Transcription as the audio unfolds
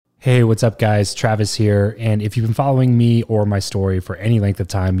Hey, what's up, guys? Travis here. And if you've been following me or my story for any length of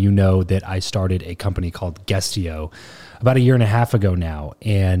time, you know that I started a company called Guestio about a year and a half ago now.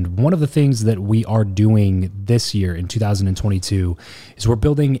 And one of the things that we are doing this year in 2022 is we're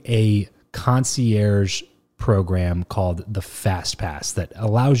building a concierge program called the Fast Pass that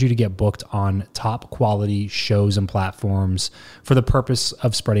allows you to get booked on top quality shows and platforms for the purpose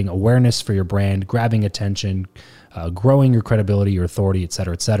of spreading awareness for your brand, grabbing attention, growing your credibility, your authority, et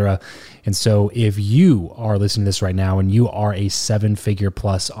cetera, et cetera. And so if you are listening to this right now and you are a 7-figure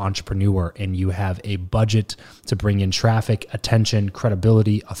plus entrepreneur and you have a budget to bring in traffic, attention,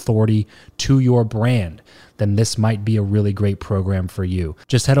 credibility, authority to your brand, then this might be a really great program for you.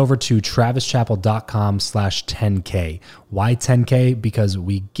 Just head over to travischappell.com/10K. Why 10K? Because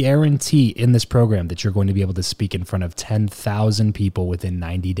we guarantee in this program that you're going to be able to speak in front of 10,000 people within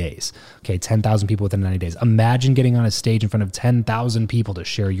 90 days. Okay, 10,000 people within 90 days. Imagine getting on a stage in front of 10,000 people to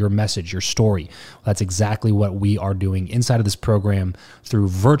share your message, your story. Well, that's exactly what we are doing inside of this program through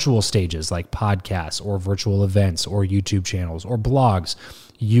virtual stages like podcasts or virtual events or YouTube channels or blogs.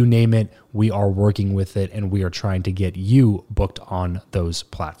 You name it, we are working with it, and we are trying to get you booked on those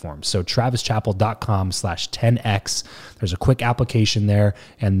platforms. So travischappell.com/10X. There's a quick application there,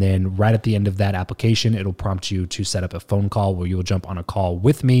 and then right at the end of that application, it'll prompt you to set up a phone call where you'll jump on a call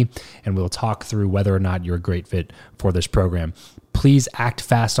with me, and we'll talk through whether or not you're a great fit for this program. Please act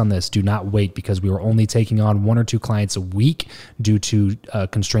fast on this. Do not wait, because we are only taking on 1 or 2 clients a week due to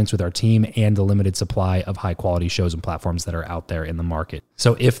constraints with our team and the limited supply of high quality shows and platforms that are out there in the market.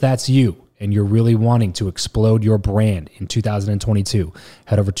 So if that's you and you're really wanting to explode your brand in 2022,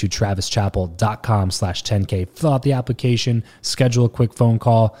 head over to travischappell.com/10K, fill out the application, schedule a quick phone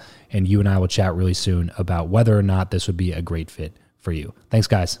call, and you and I will chat really soon about whether or not this would be a great fit for you. Thanks,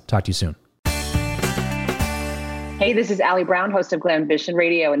 guys. Talk to you soon. Hey, this is Allie Brown, host of Glambition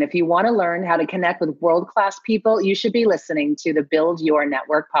Radio. And if you want to learn how to connect with world-class people, you should be listening to the Build Your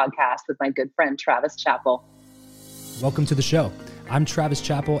Network podcast with my good friend, Travis Chappell. Welcome to the show. I'm Travis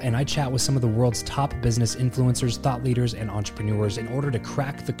Chappell, and I chat with some of the world's top business influencers, thought leaders, and entrepreneurs in order to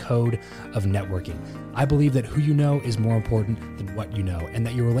crack the code of networking. I believe that who you know is more important than what you know, and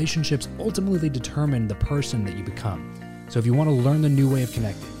that your relationships ultimately determine the person that you become. So if you want to learn the new way of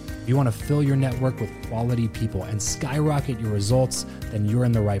connecting, if you want to fill your network with quality people and skyrocket your results, then you're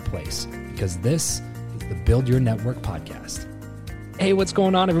in the right place, because this is the Build Your Network podcast. Hey, what's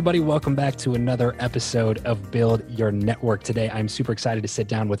going on, everybody? Welcome back to another episode of Build Your Network. Today, I'm super excited to sit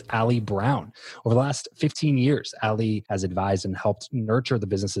down with Allie Brown. Over the last 15 years, Allie has advised and helped nurture the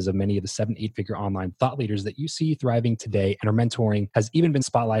businesses of many of the 7-8-figure online thought leaders that you see thriving today, and her mentoring has even been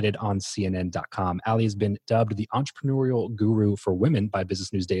spotlighted on CNN.com. Allie has been dubbed the entrepreneurial guru for women by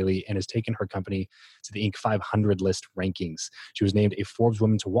Business News Daily and has taken her company to the Inc. 500 list rankings. She was named a Forbes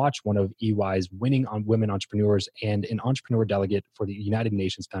Women to Watch, one of EY's winning on women entrepreneurs, and an entrepreneur delegate for the United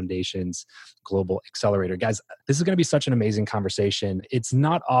Nations Foundation's Global Accelerator. Guys, this is going to be such an amazing conversation. It's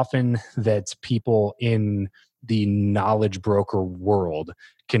not often that people in the knowledge broker world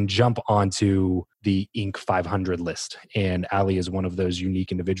can jump onto the Inc. 500 list. And Allie is one of those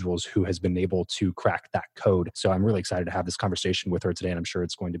unique individuals who has been able to crack that code. So I'm really excited to have this conversation with her today, and I'm sure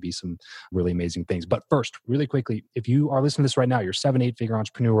it's going to be some really amazing things. But first, really quickly, if you are listening to this right now, you're a 7-8-figure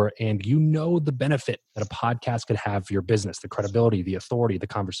entrepreneur, and you know the benefit that a podcast could have for your business, the credibility, the authority, the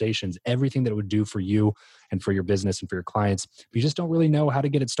conversations, everything that it would do for you and for your business and for your clients. But you just don't really know how to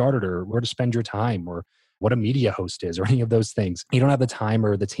get it started or where to spend your time or what a media host is or any of those things. You don't have the time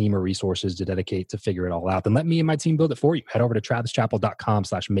or the team or resources to dedicate to figure it all out. Then let me and my team build it for you. Head over to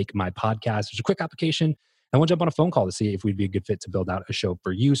travischappell.com/makemypodcast. There's a quick application. And we'll jump on a phone call to see if we'd be a good fit to build out a show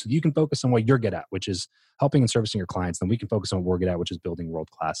for you so that you can focus on what you're good at, which is helping and servicing your clients. Then we can focus on what we're good at, which is building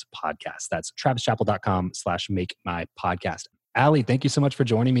world-class podcasts. That's travischappell.com/makemypodcast. Allie, thank you so much for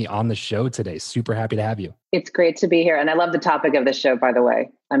joining me on the show today. Super happy to have you. It's great to be here. And I love the topic of the show, by the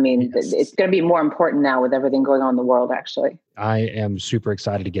way. I mean, yes. It's going to be more important now with everything going on in the world, actually. I am super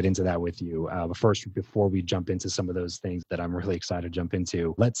excited to get into that with you. But first, before we jump into some of those things that I'm really excited to jump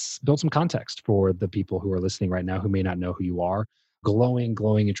into, let's build some context for the people who are listening right now who may not know who you are. Glowing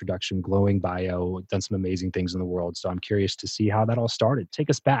introduction, glowing bio, done some amazing things in the world. So I'm curious to see how that all started. Take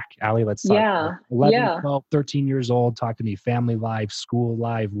us back, Allie. Let's talk. 11, 12, 13 years old. Talk to me. Family life, school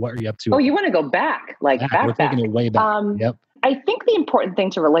life. What are you up to? Oh, you want to go back? Like back. We're taking it way back. Yep. I think the important thing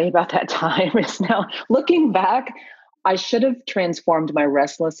to relate about that time is now looking back, I should have transformed my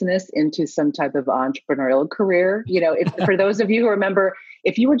restlessness into some type of entrepreneurial career. You know, if for those of you who remember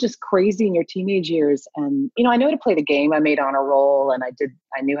if you were just crazy in your teenage years, and, I know how to play the game, I made honor roll and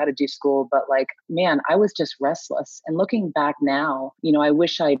I knew how to do school, but like, man, I was just restless. And looking back now, I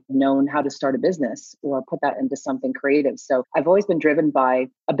wish I'd known how to start a business or put that into something creative. So I've always been driven by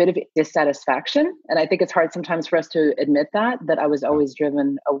a bit of dissatisfaction. And I think it's hard sometimes for us to admit that I was always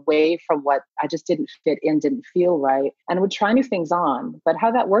driven away from what I just didn't fit in, didn't feel right, and would try new things on. But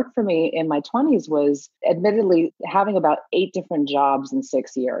how that worked for me in my 20s was admittedly having about 8 different jobs in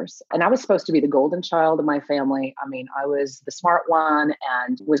 6 years. And I was supposed to be the golden child of my family. I mean, I was the smart one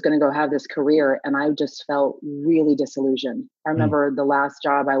and was going to go have this career. And I just felt really disillusioned. I remember the last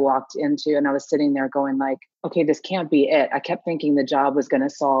job I walked into and I was sitting there going like, okay, this can't be it. I kept thinking the job was going to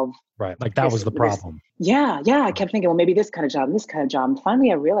solve. Right. Like that was the problem. Yeah. I kept thinking, well, maybe this kind of job and this kind of job. And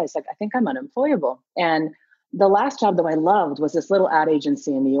finally I realized like, I think I'm unemployable. And the last job that I loved was this little ad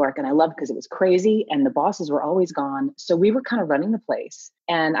agency in New York. And I loved because it was crazy and the bosses were always gone. So we were kind of running the place.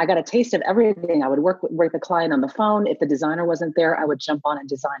 And I got a taste of everything. I would work with the client on the phone. If the designer wasn't there, I would jump on and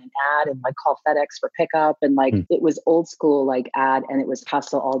design an ad and like call FedEx for pickup. And like, it was old school, like ad, and it was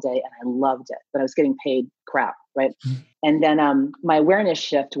hustle all day. And I loved it, but I was getting paid crap. Right. And then my awareness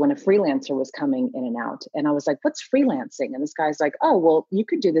shift when a freelancer was coming in and out. And I was like, what's freelancing? And this guy's like, oh, well, you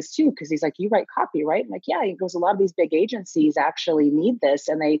could do this too. Cause he's like, you write copy, right? I'm like, yeah, he goes, a lot of these big agencies actually need this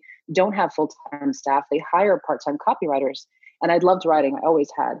and they don't have full-time staff. They hire part-time copywriters. And I loved writing. I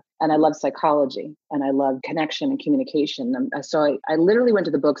always had. And I loved psychology and I loved connection and communication. So I literally went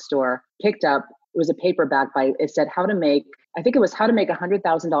to the bookstore, picked up, it was a paperback it said How to Make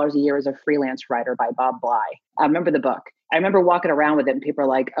 $100,000 a year as a freelance writer by Bob Bly. I remember the book. I remember walking around with it and people are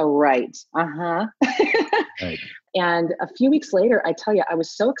like, oh, right. Uh-huh. Right. And a few weeks later, I tell you, I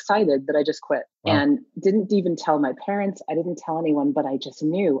was so excited that I just quit and didn't even tell my parents. I didn't tell anyone, but I just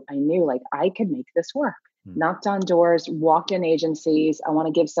knew. I knew like I could make this work. Knocked on doors, walked in agencies. I want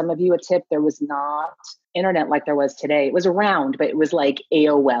to give some of you a tip. There was not internet like there was today. It was around, but it was like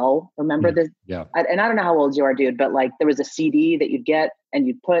AOL. Remember this? Yeah. And I don't know how old you are, dude, but like there was a CD that you'd get and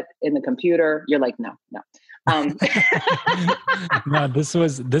you'd put in the computer. You're like, no. No, this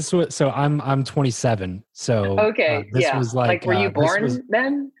was, so I'm 27. So okay. This was like were you born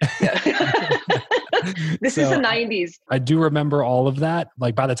then? Yeah. This is the 90s. I do remember all of that.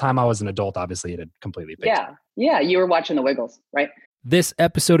 Like by the time I was an adult, obviously it had completely fixed. Yeah. You were watching the Wiggles, right? This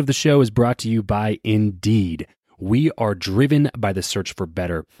episode of the show is brought to you by Indeed. We are driven by the search for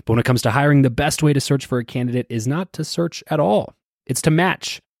better. But when it comes to hiring, the best way to search for a candidate is not to search at all. It's to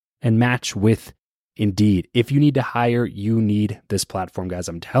match and match with Indeed. If you need to hire, you need this platform, guys.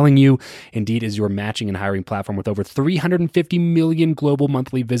 I'm telling you, Indeed is your matching and hiring platform with over 350 million global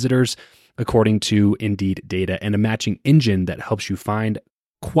monthly visitors, according to Indeed data, and a matching engine that helps you find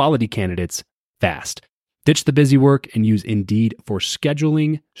quality candidates fast. Ditch the busy work and use Indeed for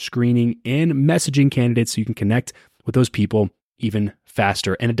scheduling, screening, and messaging candidates so you can connect with those people even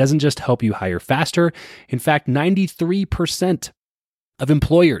faster. And it doesn't just help you hire faster. In fact, 93% of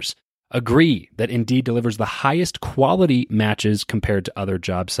employers agree that Indeed delivers the highest quality matches compared to other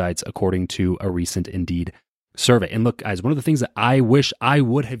job sites, according to a recent Indeed survey. And look, guys, one of the things that I wish I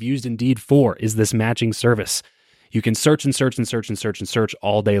would have used Indeed for is this matching service. You can search and search and search and search and search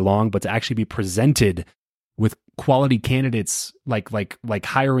all day long, but to actually be presented with quality candidates, like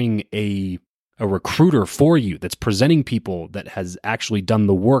hiring a recruiter for you that's presenting people that has actually done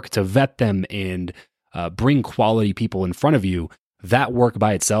the work to vet them and bring quality people in front of you, that work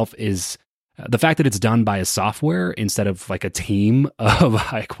by itself is the fact that it's done by a software instead of like a team of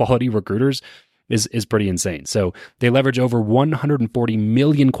high quality recruiters is pretty insane. So they leverage over 140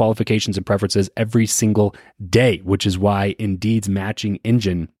 million qualifications and preferences every single day, which is why Indeed's matching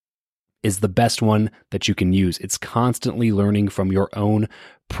engine is the best one that you can use. It's constantly learning from your own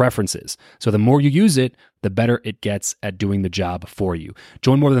preferences. So the more you use it, the better it gets at doing the job for you.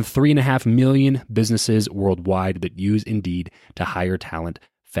 Join more than 3.5 million businesses worldwide that use Indeed to hire talent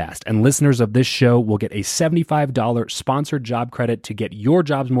fast. And listeners of this show will get a $75 sponsored job credit to get your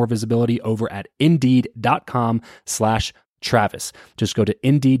jobs more visibility over at Indeed.com/Travis. Just go to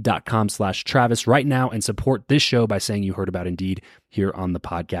Indeed.com/Travis right now and support this show by saying you heard about Indeed here on the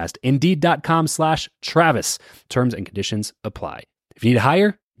podcast. Indeed.com/Travis. Terms and conditions apply. If you need to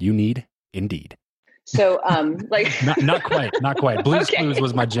hire, you need Indeed. So, not quite. Blue's Clues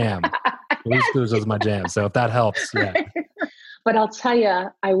was my jam. Blue's Clues was my jam. So if that helps, yeah. But I'll tell you,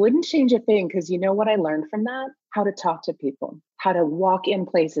 I wouldn't change a thing because you know what I learned from that? How to talk to people, how to walk in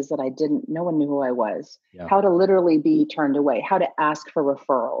places that no one knew who I was, how to literally be turned away, how to ask for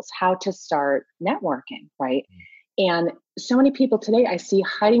referrals, how to start networking, right? And so many people today I see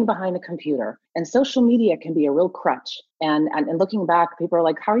hiding behind the computer, and social media can be a real crutch. And looking back, people are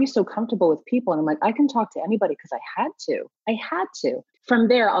like, how are you so comfortable with people? And I'm like, I can talk to anybody because I had to. I had to. From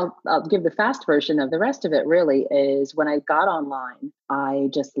there, I'll give the fast version of the rest of it. Really is when I got online, I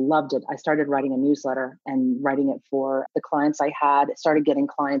just loved it. I started writing a newsletter and writing it for the clients I had. Started getting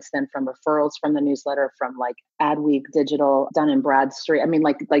clients then from referrals from the newsletter, from like Adweek, Digital, Dun & Bradstreet. I mean,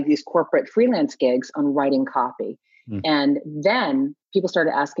 like these corporate freelance gigs on writing copy. And then people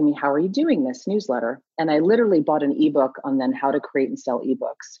started asking me, how are you doing this newsletter? And I literally bought an ebook on then how to create and sell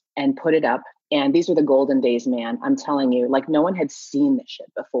ebooks and put it up. And these were the golden days, man. I'm telling you, like no one had seen this shit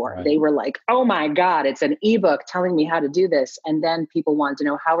before. Right. They were like, oh my God, it's an ebook telling me how to do this. And then people wanted to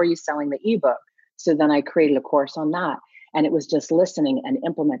know, how are you selling the ebook? So then I created a course on that. And it was just listening and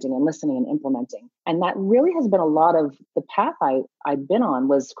implementing and listening and implementing. And that really has been a lot of the path I'd been on,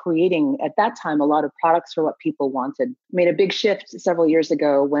 was creating at that time a lot of products for what people wanted. Made a big shift several years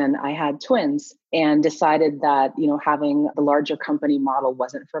ago when I had twins and decided that, you know, having the larger company model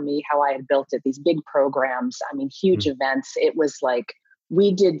wasn't for me, how I had built it, these big programs, I mean, huge events. It was like,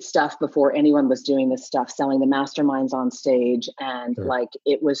 we did stuff before anyone was doing this stuff, selling the masterminds on stage. And like,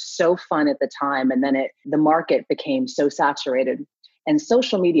 it was so fun at the time. And then the market became so saturated. And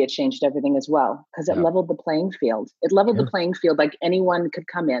social media changed everything as well, because it leveled the playing field. It leveled the playing field, like anyone could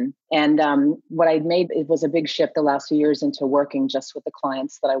come in. And what I made, it was a big shift the last few years into working just with the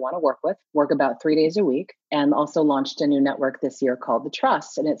clients that I want to work with, work about 3 days a week, and also launched a new network this year called The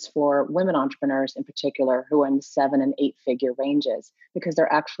Trust. And it's for women entrepreneurs in particular who are in 7 and 8 figure ranges, because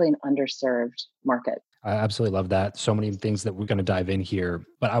they're actually an underserved market. I absolutely love that. So many things that we're going to dive in here,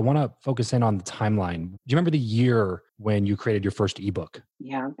 but I want to focus in on the timeline. Do you remember the year when you created your first ebook?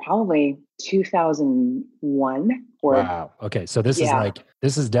 Yeah, probably 2001. Wow. Okay. So this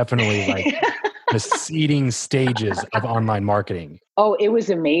is definitely like the seeding stages of online marketing. Oh, it was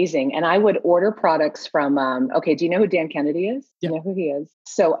amazing. And I would order products from, do you know who Dan Kennedy is? Do you know who he is?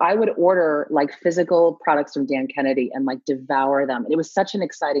 So I would order like physical products from Dan Kennedy and like devour them. And it was such an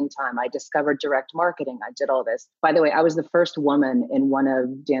exciting time. I discovered direct marketing. I did all this. By the way, I was the first woman in one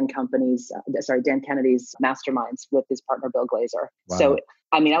of Dan Kennedy's masterminds with his partner, Bill Glazer. Wow. So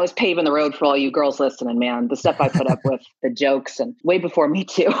I mean, I was paving the road for all you girls listening, man. The stuff I put up with, the jokes, and way before Me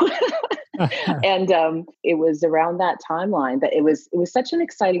Too. And it was around that timeline that it was such an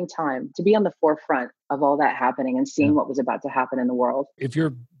exciting time to be on the forefront of all that happening and seeing what was about to happen in the world. If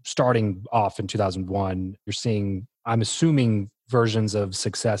you're starting off in 2001, you're seeing, I'm assuming, versions of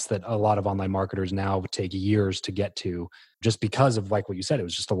success that a lot of online marketers now would take years to get to, just because of, like what you said, it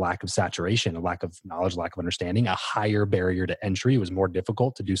was just a lack of saturation, a lack of knowledge, lack of understanding, a higher barrier to entry. It was more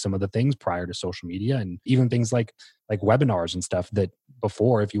difficult to do some of the things prior to social media, and even things like webinars and stuff that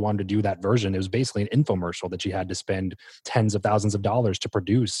before, if you wanted to do that version, it was basically an infomercial that you had to spend tens of thousands of dollars to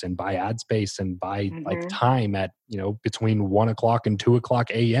produce and buy ad space and buy like time at, between 1 o'clock and 2 o'clock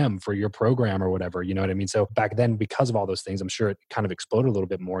a.m. for your program or whatever, you know what I mean? So back then, because of all those things, I'm sure it kind of exploded a little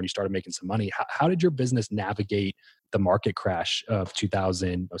bit more and you started making some money. How did your business navigate the market crash of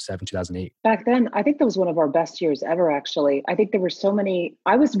 2007, 2008? Back then, I think that was one of our best years ever, actually. I think there were so many,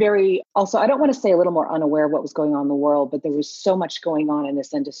 I was I don't want to say a little more unaware of what was going on in the world, but there was so much going on in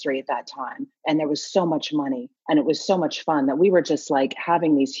this industry at that time. And there was so much money and it was so much fun that we were just like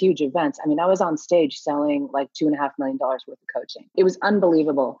having these huge events. I mean, I was on stage selling like $2.5 million worth of coaching. It was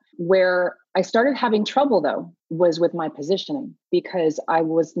unbelievable. Where I started having trouble, though, was with my positioning, because I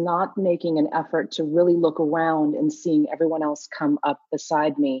was not making an effort to really look around and seeing everyone else come up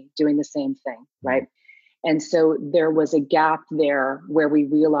beside me doing the same thing, right? And so there was a gap there where we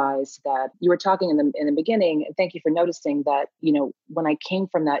realized that you were talking in the beginning. Thank you for noticing that, when I came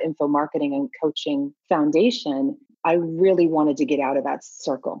from that info marketing and coaching foundation, I really wanted to get out of that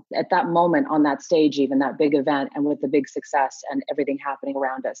circle. At that moment on that stage, even that big event and with the big success and everything happening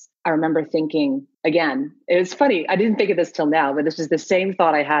around us, I remember thinking, again, it was funny. I didn't think of this till now, but this was the same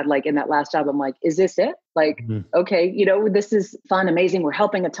thought I had like in that last job. I'm like, is this it? Like, okay, this is fun, amazing. We're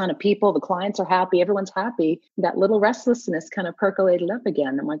helping a ton of people. The clients are happy. Everyone's happy. That little restlessness kind of percolated up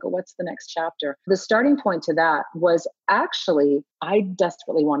again. I'm like, oh, what's the next chapter? The starting point to that was actually, I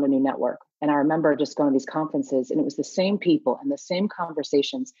desperately wanted a new network. And I remember just going to these conferences and it was the same people and the same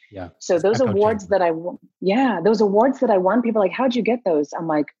conversations. Yeah. So those awards that I won, people are like, how'd you get those? I'm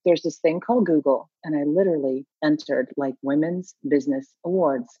like, there's this thing called Google. And I literally entered like Women's Business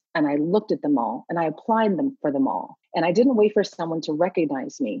Awards. And I looked at them all and I applied them for them all. And I didn't wait for someone to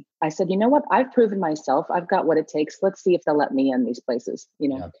recognize me. I said, you know what? I've proven myself. I've got what it takes. Let's see if they'll let me in these places,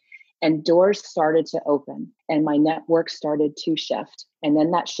 Yeah. And doors started to open and my network started to shift. And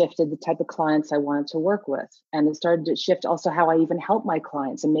then that shifted the type of clients I wanted to work with. And it started to shift also how I even help my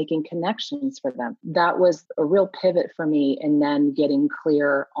clients and making connections for them. That was a real pivot for me. And then getting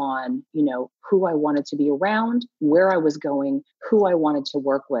clear on, who I wanted to be around, where I was going, who I wanted to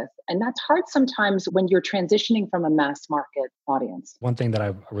work with. And that's hard sometimes when you're transitioning from a mass market audience. One thing that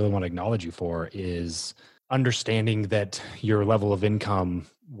I really want to acknowledge you for is understanding that your level of income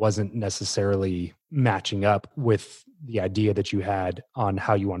wasn't necessarily matching up with the idea that you had on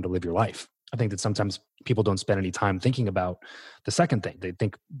how you wanted to live your life. I think that sometimes people don't spend any time thinking about the second thing. They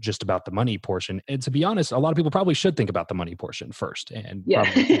think just about the money portion. And to be honest, a lot of people probably should think about the money portion first and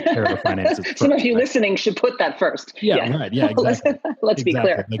probably take care of the finances first. Some of you listening should put that first. Yeah. Right. Yeah, exactly. Let's be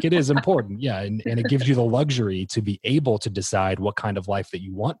clear. Like it is important. Yeah. And it gives you the luxury to be able to decide what kind of life that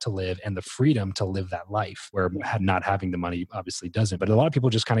you want to live and the freedom to live that life, where not having the money obviously doesn't. But a lot of people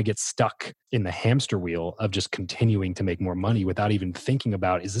just kind of get stuck in the hamster wheel of just continuing to make more money without even thinking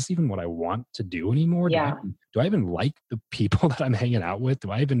about, is this even what I want to do anymore? Yeah. Do I even like the people that I'm hanging out with?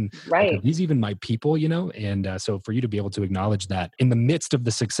 Do I even, right. are these even my people, And so for you to be able to acknowledge that in the midst of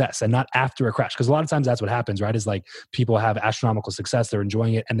the success and not after a crash, because a lot of times that's what happens, right? Is like people have astronomical success, they're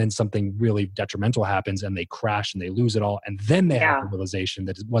enjoying it, and then something really detrimental happens and they crash and they lose it all. And then they have the realization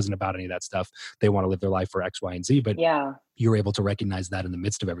that it wasn't about any of that stuff. They want to live their life for X, Y, and Z. But you're able to recognize that in the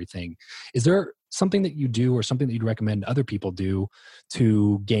midst of everything. Is there something that you do or something that you'd recommend other people do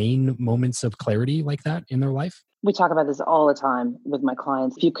to gain moments of clarity like that in their life? We talk about this all the time with my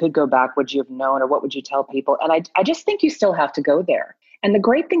clients. If you could go back, would you have known, or what would you tell people? And I just think you still have to go there. And the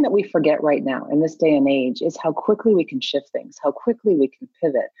great thing that we forget right now in this day and age is how quickly we can shift things, how quickly we can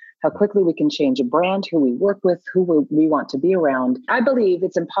pivot, how quickly we can change a brand, who we work with, who we want to be around. I believe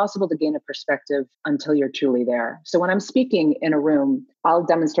it's impossible to gain a perspective until you're truly there. So when I'm speaking in a room, I'll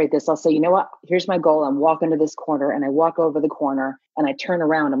demonstrate this. I'll say, you know what, here's my goal. I'm walking to this corner, and I walk over the corner and I turn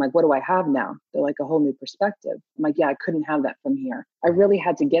around. I'm like, what do I have now? They're like, a whole new perspective. I'm like, yeah, I couldn't have that from here. I really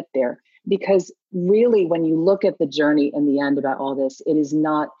had to get there. Because really, when you look at the journey in the end about all this, it is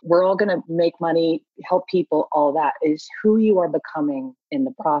not, we're all going to make money, help people, all that. It is who you are becoming in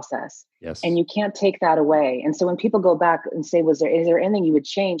the process. Yes. And you can't take that away. And so when people go back and say, is there anything you would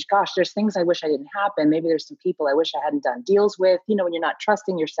change? Gosh, there's things I wish I didn't happen. Maybe there's some people I wish I hadn't done deals with. When you're not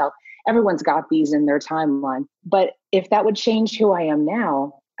trusting yourself, everyone's got these in their timeline. But if that would change who I am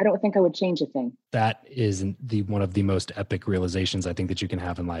now, I don't think I would change a thing. That is one of the most epic realizations I think that you can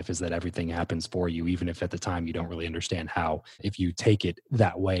have in life, is that everything happens for you, even if at the time you don't really understand how. If you take it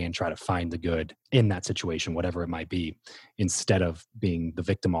that way and try to find the good in that situation, whatever it might be, instead of being the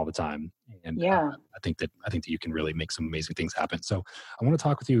victim all the time. And I think that you can really make some amazing things happen. So I want to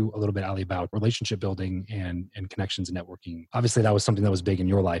talk with you a little bit, Ali, about relationship building and connections and networking. Obviously, that was something that was big in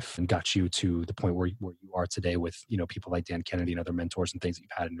your life and got you to the point where you are today with, people like Dan Kennedy and other mentors and things that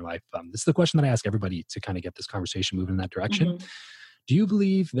you've had in your life. This is the question that I ask everybody to kind of get this conversation moving in that direction. Mm-hmm. Do you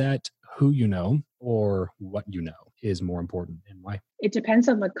believe that who you know or what you know is more important, and why? It depends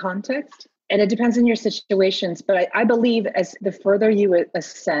on the context. And it depends on your situations. But I believe as the further you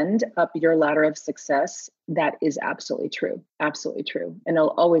ascend up your ladder of success, that is absolutely true. Absolutely true. And it'll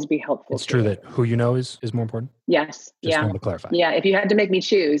always be helpful. It's true that who you know is more important? Yes. Just wanted to clarify. Yeah. If you had to make me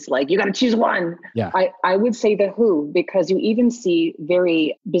choose, you got to choose one. Yeah. I would say the who, because you even see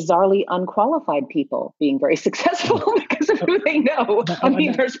very bizarrely unqualified people being very successful because of who they know.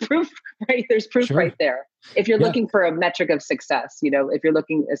 There's proof, right? There's proof right there. If you're looking for a metric of success, if you're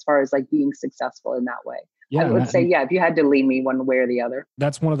looking as far as being successful in that way. Yeah, I would say, if you had to lean me one way or the other.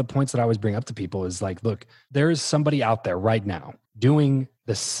 That's one of the points that I always bring up to people is look, there is somebody out there right now doing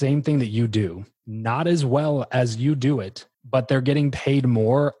the same thing that you do, not as well as you do it, but they're getting paid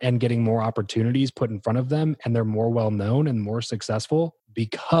more and getting more opportunities put in front of them. And they're more well-known and more successful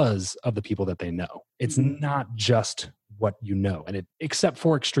because of the people that they know. It's not just what you know. And except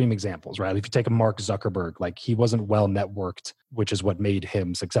for extreme examples, right? If you take a Mark Zuckerberg, he wasn't well networked, which is what made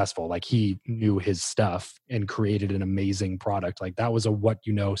him successful. He knew his stuff and created an amazing product. That was a what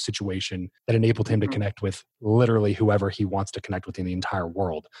you know situation that enabled him to connect with literally whoever he wants to connect with in the entire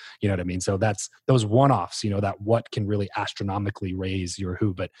world. You know what I mean? So that's those one-offs, that what can really astronomically raise your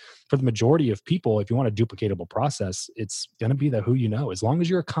who. But for the majority of people, if you want a duplicatable process, it's going to be the who you know. As long as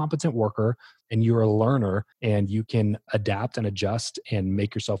you're a competent worker and you're a learner and you can adapt and adjust and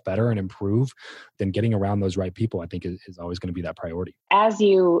make yourself better and improve, then getting around those right people, I think is always going to be that priority. As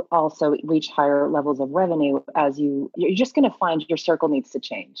you also reach higher levels of revenue, you're just going to find your circle needs to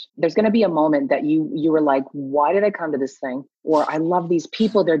change. There's going to be a moment that you were like, why did I come to this thing? Or I love these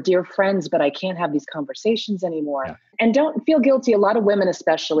people, they're dear friends, but I can't have these conversations anymore. Yeah. And don't feel guilty. A lot of women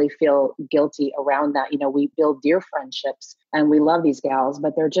especially feel guilty around that. We build dear friendships and we love these gals,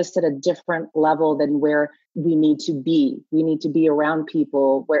 but they're just at a different level than where we need to be. We need to be around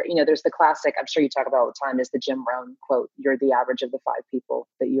people where, there's the classic, I'm sure you talk about all the time, is the Jim Rohn quote, you're the average of the 5 people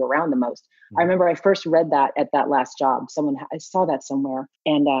that you're around the most. Mm-hmm. I remember I first read that at that last job. I saw that somewhere.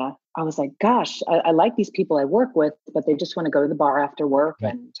 And I was like, gosh, I like these people I work with, but they just want to go to the bar after work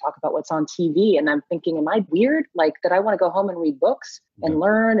and talk about what's on TV. And I'm thinking, am I weird? Like that I want to go home and read books and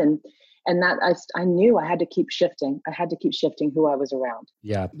learn and that I knew I had to keep shifting. I had to keep shifting who I was around.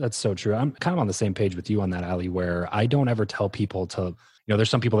 Yeah, that's so true. I'm kind of on the same page with you on that, Ali, where I don't ever tell people to, there's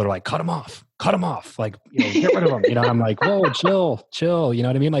some people that are like, cut them off, like, get rid of them. I'm like, whoa, chill. You know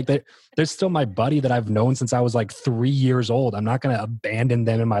what I mean? Like they're still my buddy that I've known since I was like 3 years old. I'm not going to abandon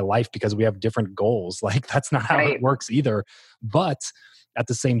them in my life because we have different goals. Like that's not how it works either. But at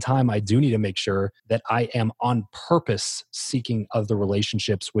the same time, I do need to make sure that I am on purpose seeking other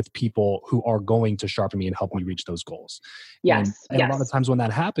relationships with people who are going to sharpen me and help me reach those goals. Yes. And a lot of times when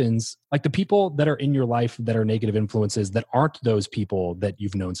that happens, like the people that are in your life that are negative influences, that aren't those people that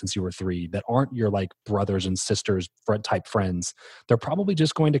you've known since you were 3, that aren't your like brothers and sisters type friends, they're probably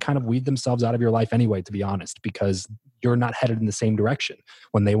just going to kind of weed themselves out of your life anyway, to be honest, because you're not headed in the same direction.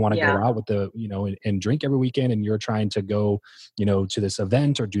 When they want to go out with and drink every weekend, and you're trying to go, to this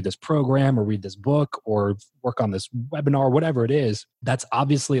event or do this program or read this book or work on this webinar, whatever it is, that's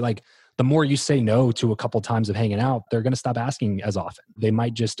obviously like the more you say no to a couple times of hanging out, they're going to stop asking as often. They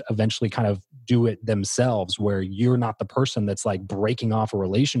might just eventually kind of do it themselves, where you're not the person that's like breaking off a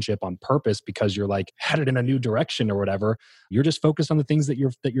relationship on purpose because you're like headed in a new direction or whatever. You're just focused on the things that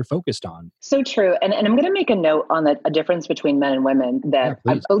you're focused on. So true. And I'm going to make a note on a difference between men and women that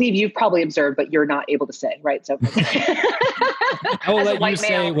I believe you've probably observed, but you're not able to say, right? So I will let you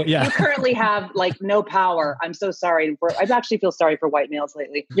say, you currently have like no power. I'm so sorry. I actually feel sorry for white males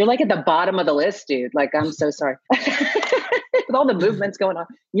lately. You're like at the bottom of the list, dude. Like, I'm so sorry. With all the movements going on,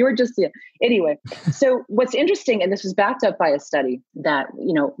 you were just, anyway. So what's interesting, and this was backed up by a study, that,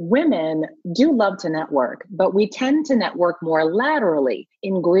 women do love to network, but we tend to network more laterally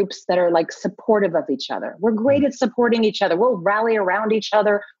in groups that are like supportive of each other. We're great at supporting each other. We'll rally around each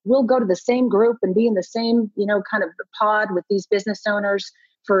other. We'll go to the same group and be in the same, kind of pod with these business owners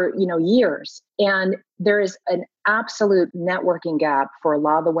for, years. And there is an absolute networking gap for a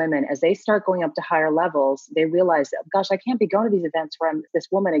lot of the women. As they start going up to higher levels, they realize, gosh, I can't be going to these events where this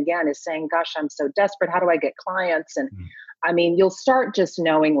woman again is saying, gosh, I'm so desperate. How do I get clients? And I mean, you'll start just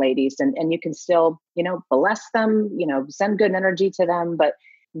knowing, ladies, and you can still, bless them, send good energy to them. But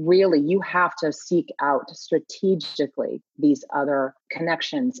really, you have to seek out strategically these other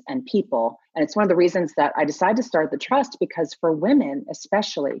connections and people. And it's one of the reasons that I decided to start the Trust, because for women,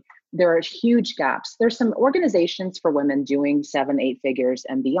 especially, there are huge gaps. There's some organizations for women doing 7-8 figures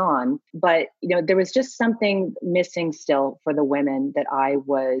and beyond, but there was just something missing still for the women that I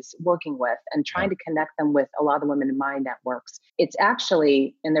was working with and trying to connect them with a lot of the women in my networks. It's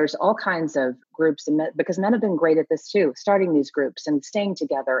actually, and there's all kinds of groups, and because men have been great at this too, starting these groups and staying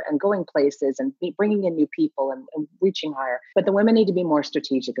together and going places and bringing in new people and reaching higher. But the women need to be more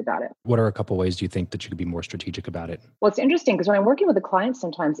strategic about it. What are a couple ways do you think that you could be more strategic about it? Well, it's interesting because when I'm working with a client,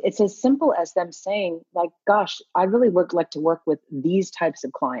 sometimes it's as simple as them saying, like, gosh, I really would like to work with these types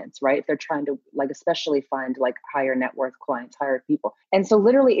of clients, right? If they're trying to especially find higher net worth clients, higher people. And so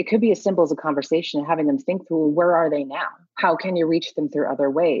literally it could be as simple as a conversation and having them think through, where are they now? How can you reach them through other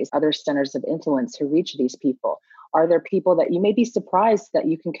ways, other centers of influence who reach these people? Are there people that you may be surprised that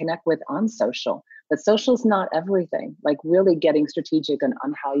you can connect with on social? But social is not everything, really getting strategic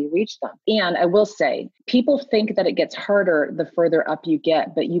on how you reach them. And I will say, people think that it gets harder the further up you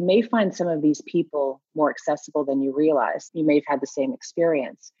get, but you may find some of these people more accessible than you realize. You may have had the same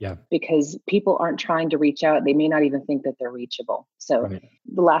experience because people aren't trying to reach out. They may not even think that they're reachable. So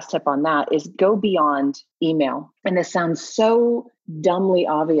the last tip on that is go beyond email. And this sounds so dumbly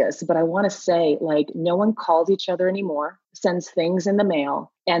obvious, but I want to say, no one calls each other anymore, sends things in the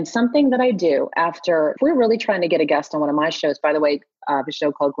mail. And something that I do if we're really trying to get a guest on one of my shows, by the way, a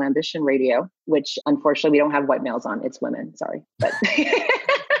show called Glambition Radio, which unfortunately we don't have white males on, it's women, sorry, but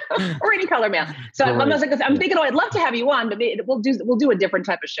or any color male. So I'm thinking, I'd love to have you on, but we'll do a different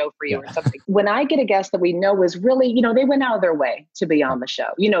type of show for you or something. When I get a guest that we know was really, they went out of their way to be on the show,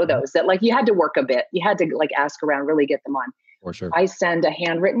 those that you had to work a bit, you had to ask around, really get them on. For sure. I send a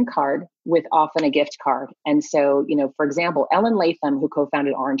handwritten card with often a gift card. And so, for example, Ellen Latham, who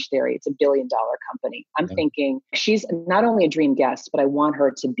co-founded Orange Theory, it's $1 billion company. I'm thinking she's not only a dream guest, but I want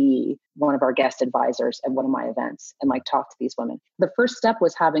her to be one of our guest advisors at one of my events and talk to these women. The first step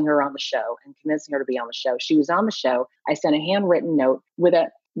was having her on the show and convincing her to be on the show. She was on the show. I sent a handwritten note with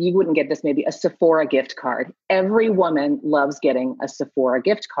you wouldn't get this, maybe a Sephora gift card. Every woman loves getting a Sephora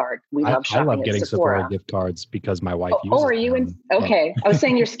gift card. We love shopping I love getting at Sephora gift cards because my wife uses are you them. Okay. I was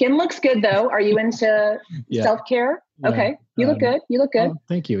saying your skin looks good though. Are you into self-care? Yeah. Okay. You look good. You look good. Oh,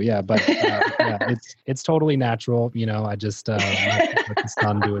 thank you. Yeah. But it's totally natural. I just let the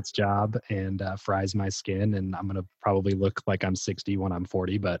sun do its job and fries my skin. And I'm going to probably look like I'm 60 when I'm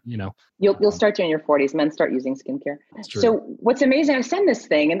 40, but you'll start doing your 40s. Men start using skincare. So what's amazing, I send this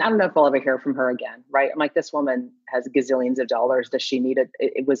thing and I don't know if I'll ever hear from her again. Right. I'm like, this woman has gazillions of dollars. Does she need it?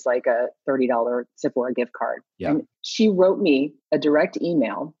 It was like a $30 Sephora gift card. Yeah. And she wrote me a direct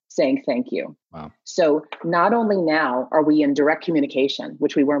email saying thank you. Wow. So not only now are we in direct communication,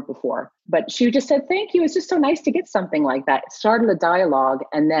 which we weren't before, but she just said, thank you. It's just so nice to get something like that. It started a dialogue.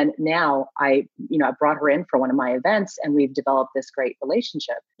 And then now I brought her in for one of my events and we've developed this great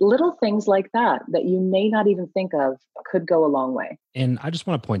relationship. Little things like that you may not even think of could go a long way. And I just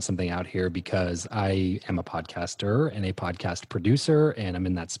want to point something out here because I am a podcaster and a podcast producer, and I'm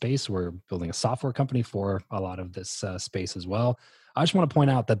in that space. We're building a software company for a lot of this space as well. I just want to point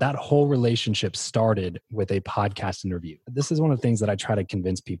out that whole relationship started with a podcast interview. This is one of the things that I try to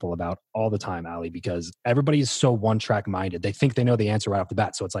convince people about all the time, Ali, because everybody is so one-track minded. They think they know the answer right off the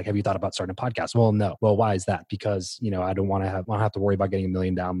bat. So it's like, have you thought about starting a podcast? Well, no. Well, why is that? Because, I don't want to have to worry about getting 1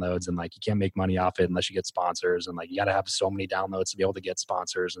 million downloads and you can't make money off it unless you get sponsors. And you got to have so many downloads to be able to get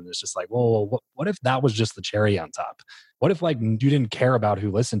sponsors. And it's just like, well, what if that was just the cherry on top? What if you didn't care about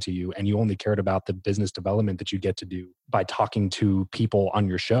who listened to you and you only cared about the business development that you get to do by talking to people on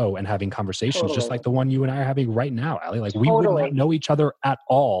your show and having conversations just like the one you and I are having right now, Ali? We would not know each other at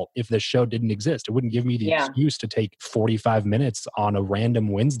all if this show didn't exist. It wouldn't give me the excuse to take 45 minutes on a random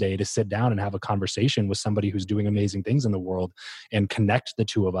Wednesday to sit down and have a conversation with somebody who's doing amazing things in the world and connect the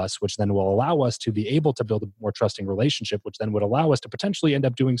two of us, which then will allow us to be able to build a more trusting relationship, which then would allow us to potentially end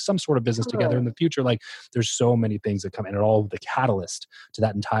up doing some sort of business together in the future. There's so many things that come in. And all the catalyst to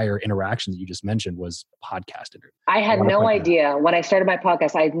that entire interaction that you just mentioned was podcast interview. I had no idea when I started my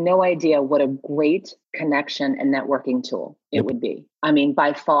podcast. I had no idea what a great connection and networking tool it would be. I mean,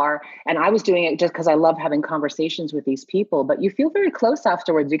 by far. And I was doing it just because I love having conversations with these people, but you feel very close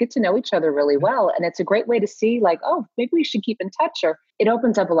afterwards. You get to know each other really well. And it's a great way to see maybe we should keep in touch, or it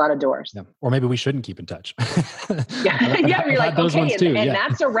opens up a lot of doors. Yeah. Or maybe we shouldn't keep in touch. Yeah. You're like, those ones too. And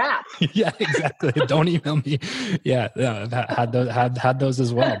that's a wrap. Yeah, exactly. Don't email me. Yeah. I've had those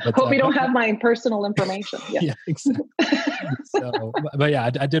as well. But, hope you don't have my personal information. Yeah, exactly. But yeah,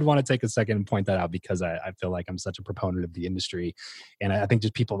 I did want to take a second and point that out because I feel like I'm such a proponent of the industry. And I think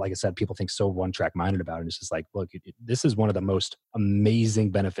just people, like I said, people think so one-track minded about it. It's just look, this is one of the most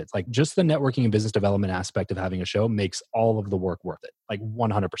amazing benefits. Just the networking and business development aspect of having a show makes all of the work worth it.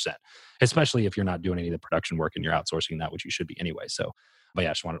 100%, especially if you're not doing any of the production work and you're outsourcing that, which you should be anyway. So, but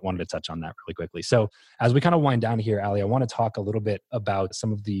yeah, I just wanted to touch on that really quickly. So as we kind of wind down here, Ali, I want to talk a little bit about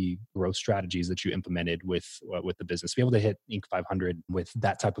some of the growth strategies that you implemented with the business. To be able to hit Inc. 500 with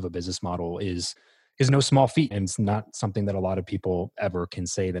that type of a business model is no small feat, and it's not something that a lot of people ever can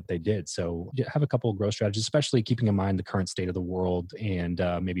say that they did. So you have a couple of growth strategies, especially keeping in mind the current state of the world and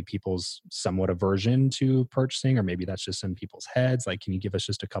maybe people's somewhat aversion to purchasing, or maybe that's just in people's heads. Can you give us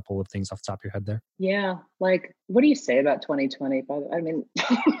just a couple of things off the top of your head there? Yeah. What do you say about 2020? I mean,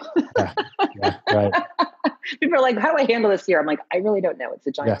 yeah, right. People are like, how do I handle this year? I'm like, I really don't know. It's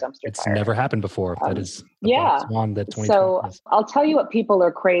a giant dumpster It's fire. never happened before. That is one that 2020 So is. I'll tell you what people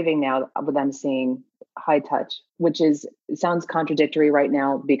are craving now with them seeing high touch, which it sounds contradictory right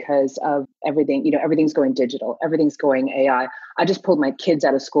now because of everything, everything's going digital, everything's going AI. I just pulled my kids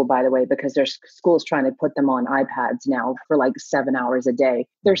out of school, by the way, because their school's trying to put them on iPads now for 7 hours a day.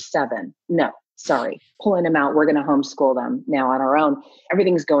 They're 7. No, sorry, pulling them out. We're going to homeschool them now on our own.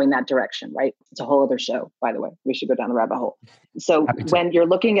 Everything's going that direction, right? It's a whole other show, by the way. We should go down the rabbit hole. So when you're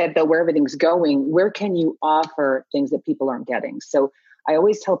looking at where everything's going, where can you offer things that people aren't getting? So I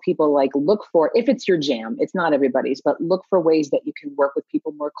always tell people look for, if it's your jam, it's not everybody's, but look for ways that you can work with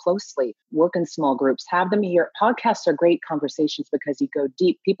people more closely, work in small groups, have them here. Podcasts are great conversations because you go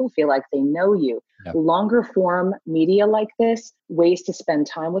deep. People feel like they know you. Yep. Longer form media like this, ways to spend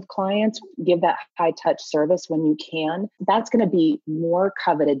time with clients, give that high touch service when you can. That's going to be more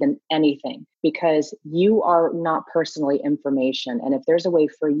coveted than anything because you are not personally information. And if there's a way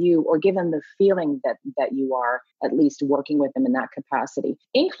for you, or give them the feeling that you are at least working with them in that capacity.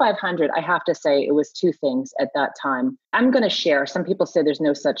 Inc. 500, I have to say, it was two things at that time. I'm going to share. Some people say there's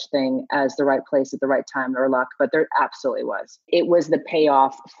no such thing as the right place at the right time or luck, but there absolutely was. It was the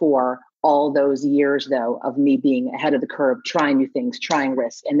payoff for all those years, though, of me being ahead of the curve, trying new things, trying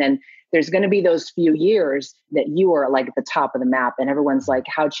risk. And then there's going to be those few years that you are like at the top of the map and everyone's like,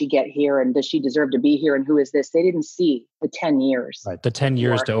 how'd she get here? And does she deserve to be here? And who is this? They didn't see the 10 years. Right. The 10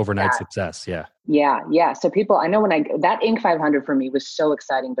 years to overnight success. Yeah. Yeah. So people, I know that Inc. 500 for me was so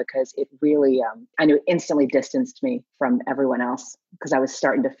exciting because it really, I knew it instantly distanced me from everyone else because I was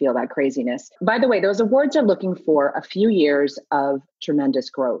starting to feel that craziness. By the way, those awards are looking for a few years of tremendous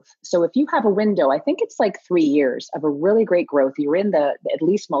growth. So if you have a window, I think it's like 3 years of a really great growth, you're in the at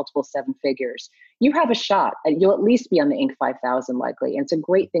least multiple seven figures, you have a shot. You'll at least be on the Inc. 5000 likely. And it's a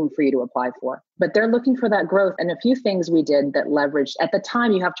great thing for you to apply for. But they're looking for that growth. And a few things we did that leveraged, at the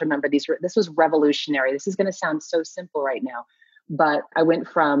time, you have to remember this was revolutionary. This is going to sound so simple right now. But I went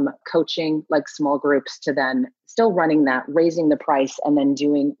from coaching like small groups to then still running that, raising the price, and then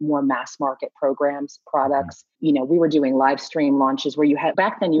doing more mass market programs, products. You know, we were doing live stream launches where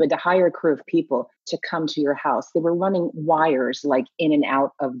back then you had to hire a crew of people to come to your house. They were running wires like in and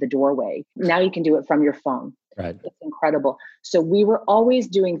out of the doorway. Now you can do it from your phone. Right. It's incredible. So we were always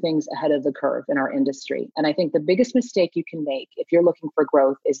doing things ahead of the curve in our industry. And I think the biggest mistake you can make if you're looking for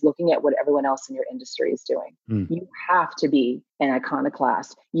growth is looking at what everyone else in your industry is doing. You have to be an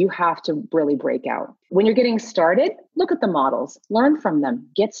iconoclast. You have to really break out. When you're getting started, look at the models, learn from them,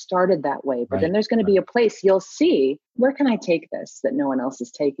 get started that way. But then there's going to be a place you'll see, where can I take this that no one else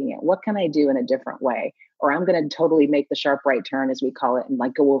is taking it? What can I do in a different way? Or I'm going to totally make the sharp right turn, as we call it, and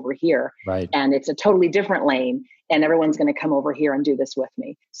like go over here. Right. And it's a totally different lane. And everyone's going to come over here and do this with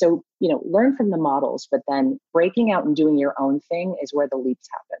me. So, learn from the models, but then breaking out and doing your own thing is where the leaps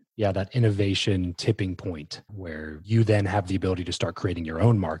happen. Yeah, that innovation tipping point where you then have the ability to start creating your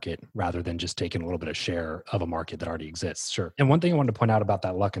own market rather than just taking a little bit of share of a market that already exists. Sure. And one thing I wanted to point out about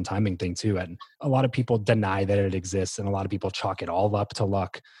that luck and timing thing too, and a lot of people deny that it exists and a lot of people chalk it all up to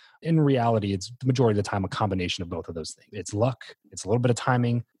luck. In reality, it's the majority of the time a combination of both of those things. It's luck, it's a little bit of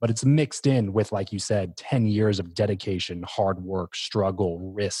timing, but it's mixed in with, like you said, 10 years of dedication, hard work, struggle,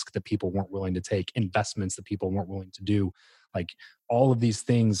 risk that people weren't willing to take, investments that people weren't willing to do. Like all of these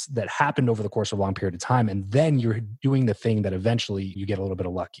things that happened over the course of a long period of time. And then you're doing the thing that eventually you get a little bit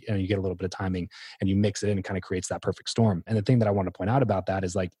of luck and you get a little bit of timing and you mix it in and kind of creates that perfect storm. And the thing that I want to point out about that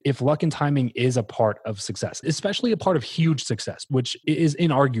is like, if luck and timing is a part of success, especially a part of huge success, which is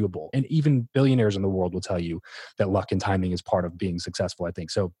inarguable. And even billionaires in the world will tell you that luck and timing is part of being successful, I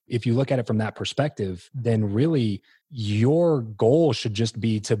think. So if you look at it from that perspective, then really your goal should just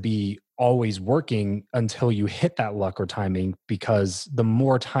be to be always working until you hit that luck or timing, because the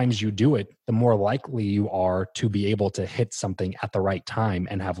more times you do it, the more likely you are to be able to hit something at the right time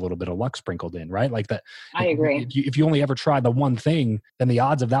and have a little bit of luck sprinkled in, right? Like that. I agree. If you only ever try the one thing, then the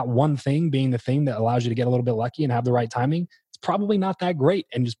odds of that one thing being the thing that allows you to get a little bit lucky and have the right timing, it's probably not that great.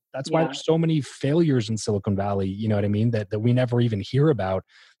 And just that's why there's so many failures in Silicon Valley, you know what I mean, that we never even hear about,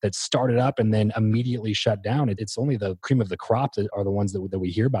 that started up and then immediately shut down. It's only the cream of the crop that are the ones that we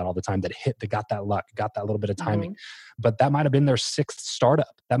hear about all the time that got that luck, got that little bit of timing. But that might have been their 6th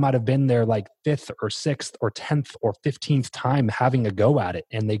startup. That might have been their like 5th or 6th or 10th or 15th time having a go at it.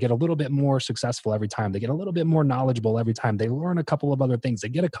 And they get a little bit more successful every time. They get a little bit more knowledgeable every time. They learn a couple of other things. They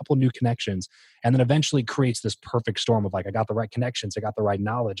get a couple new connections, and then eventually creates this perfect storm of like, I got the right connections. I got the right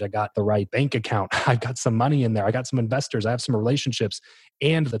knowledge. I got the right bank account. I got some money in there. I got some investors. I have some relationships,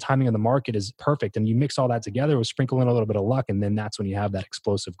 and the timing of the market is perfect. And you mix all that together with sprinkle in a little bit of luck. And then that's when you have that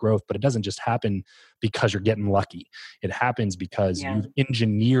explosive growth. But it doesn't just happen because you're getting lucky. It happens because you've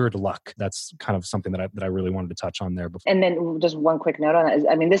engineered luck. That's kind of something that I really wanted to touch on there before. And then just one quick note on that is,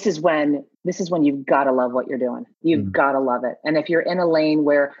 I mean, this is when you've got to love what you're doing. You've got to love it. And if you're in a lane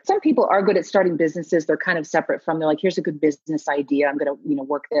where some people are good at starting businesses, they're kind of separate from, they're like, here's a good business idea. I'm going to,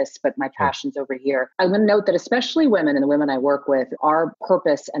 work this, but my passion's over here. I would note that especially women and the women I work with, our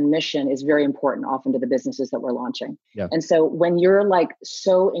purpose and mission is very important often to the businesses that we're launching. Yeah. And so when you're like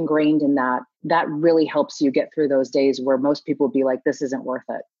so ingrained in that, that really helps you get through those days where most people would be like, this isn't worth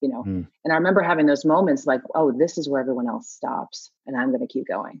it, Mm. And I remember having those moments like, oh, this is where everyone else stops and I'm going to keep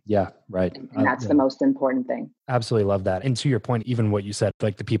going. Yeah, right. And that's the most important thing. Absolutely love that. And to your point, even what you said,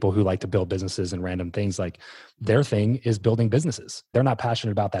 like the people who like to build businesses and random things, like their thing is building businesses. They're not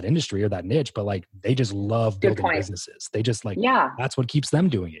passionate about that industry or that niche, but like they just love building businesses. They just like, that's what keeps them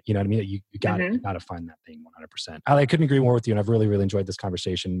doing it. You know what I mean? You got to find that thing 100%. Ali, I couldn't agree more with you. And I've really, really enjoyed this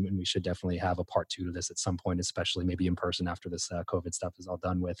conversation. And we should definitely have a part 2 to this at some point, especially maybe in person after this COVID stuff is all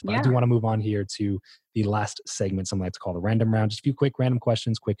done with. But I do want to move on here to the last segment, something I like to call the random round. Just a few quick random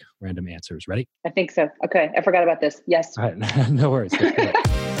questions, quick random answers. Ready? I think so. Okay. I forgot about this. Yes. All right. No worries.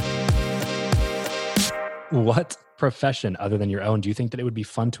 What profession other than your own do you think that it would be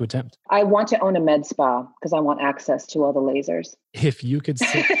fun to attempt? I want to own a med spa because I want access to all the lasers. If you could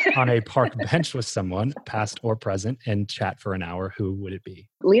sit on a park bench with someone, past or present, and chat for an hour, who would it be?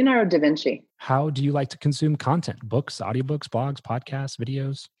 Leonardo da Vinci. How do you like to consume content? Books, audiobooks, blogs, podcasts,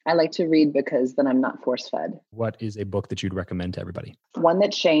 videos? I like to read because then I'm not force-fed. What is a book that you'd recommend to everybody? One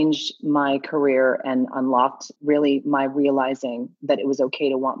that changed my career and unlocked really my realizing that it was okay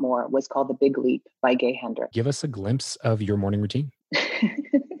to want more was called The Big Leap by Gay Hendricks. Give us a glimpse of your morning routine.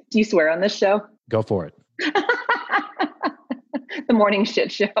 Do you swear on this show? Go for it. The morning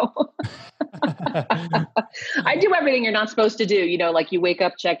shit show. I do everything you're not supposed to do. Like you wake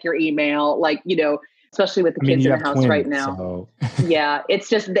up, check your email, especially with the kids in the house right now. So. Yeah, it's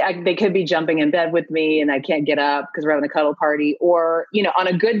just they could be jumping in bed with me and I can't get up because we're having a cuddle party. Or, on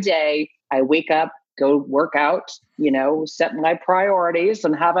a good day, I wake up, go work out, set my priorities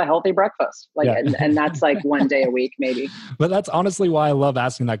and have a healthy breakfast. And that's like one day a week, maybe. But that's honestly why I love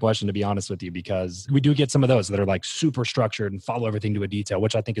asking that question, to be honest with you, because we do get some of those that are like super structured and follow everything to a detail,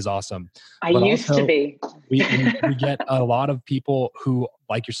 which I think is awesome. I used to be. We get a lot of people who,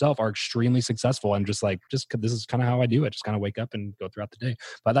 like yourself, are extremely successful and just this is kind of how I do it. Just kind of wake up and go throughout the day.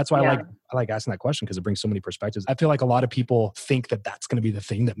 But that's why I like asking that question, because it brings so many perspectives. I feel like a lot of people think that that's going to be the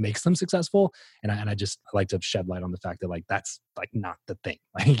thing that makes them successful. And I like to shed light on the fact that like, that's like not the thing.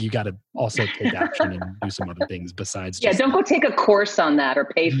 Like you got to also take action and do some other things besides. Don't go take a course on that or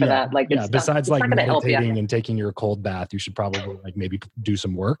pay for that. Like, besides like meditating and taking your cold bath, you should probably like maybe do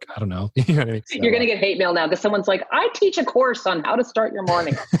some work. I don't know. You know what I mean? So, you're going to get hate mail now because someone's like, I teach a course on how to start your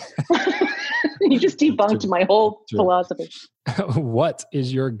morning. You just debunked my whole philosophy. What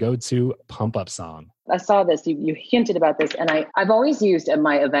is your go-to pump up song? I saw this, you hinted about this, and I've always used at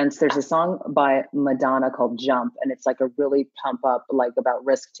my events, there's a song by Madonna called Jump, and it's like a really pump up, like about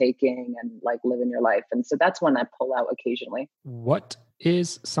risk taking and like living your life. And so that's one I pull out occasionally. What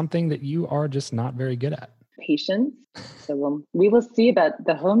is something that you are just not very good at? Patience. So we will see about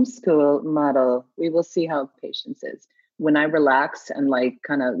the homeschool model. We will see how patience is. When I relax and like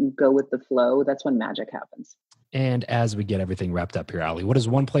kind of go with the flow, that's when magic happens. And as we get everything wrapped up here, Ali, what is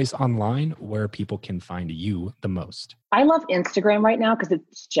one place online where people can find you the most? I love Instagram right now because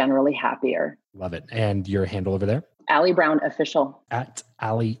it's generally happier. Love it. And your handle over there? Ali Brown Official. At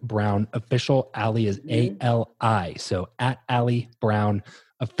Ali Brown Official. Ali is A-L-I. So at Ali Brown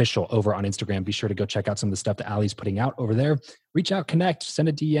Official over on Instagram. Be sure to go check out some of the stuff that Ali's putting out over there. Reach out, connect, send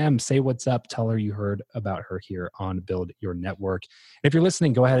a DM, say what's up, tell her you heard about her here on Build Your Network. And if you're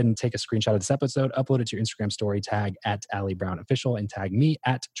listening, go ahead and take a screenshot of this episode, upload it to your Instagram story, tag at Ali Brown Official, and tag me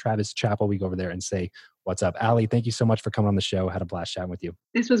at Travis Chappell. We go over there and say, what's up? Ali, thank you so much for coming on the show. I had a blast chatting with you.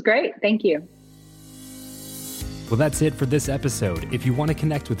 This was great. Thank you. Well, that's it for this episode. If you want to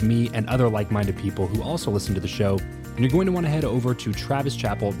connect with me and other like-minded people who also listen to the show, then you're going to want to head over to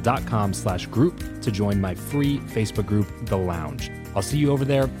travischappell.com/group to join my free Facebook group, The Lounge. I'll see you over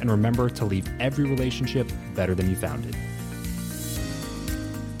there, and remember to leave every relationship better than you found it.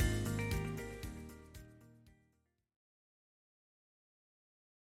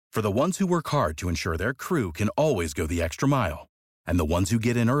 For the ones who work hard to ensure their crew can always go the extra mile, and the ones who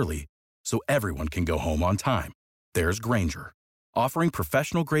get in early so everyone can go home on time, there's Grainger, offering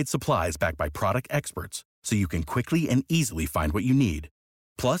professional-grade supplies backed by product experts so you can quickly and easily find what you need.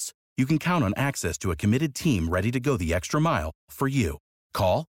 Plus, you can count on access to a committed team ready to go the extra mile for you.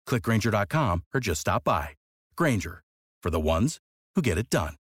 Call, click Grainger.com, or just stop by. Grainger, for the ones who get it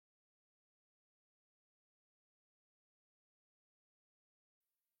done.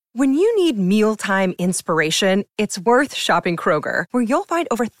 When you need mealtime inspiration, it's worth shopping Kroger, where you'll find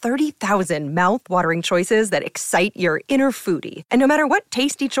over 30,000 mouth-watering choices that excite your inner foodie. And no matter what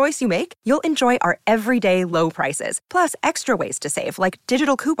tasty choice you make, you'll enjoy our everyday low prices, plus extra ways to save, like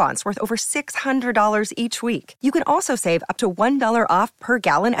digital coupons worth over $600 each week. You can also save up to $1 off per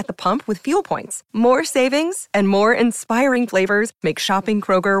gallon at the pump with fuel points. More savings and more inspiring flavors make shopping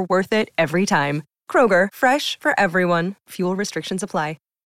Kroger worth it every time. Kroger, fresh for everyone. Fuel restrictions apply.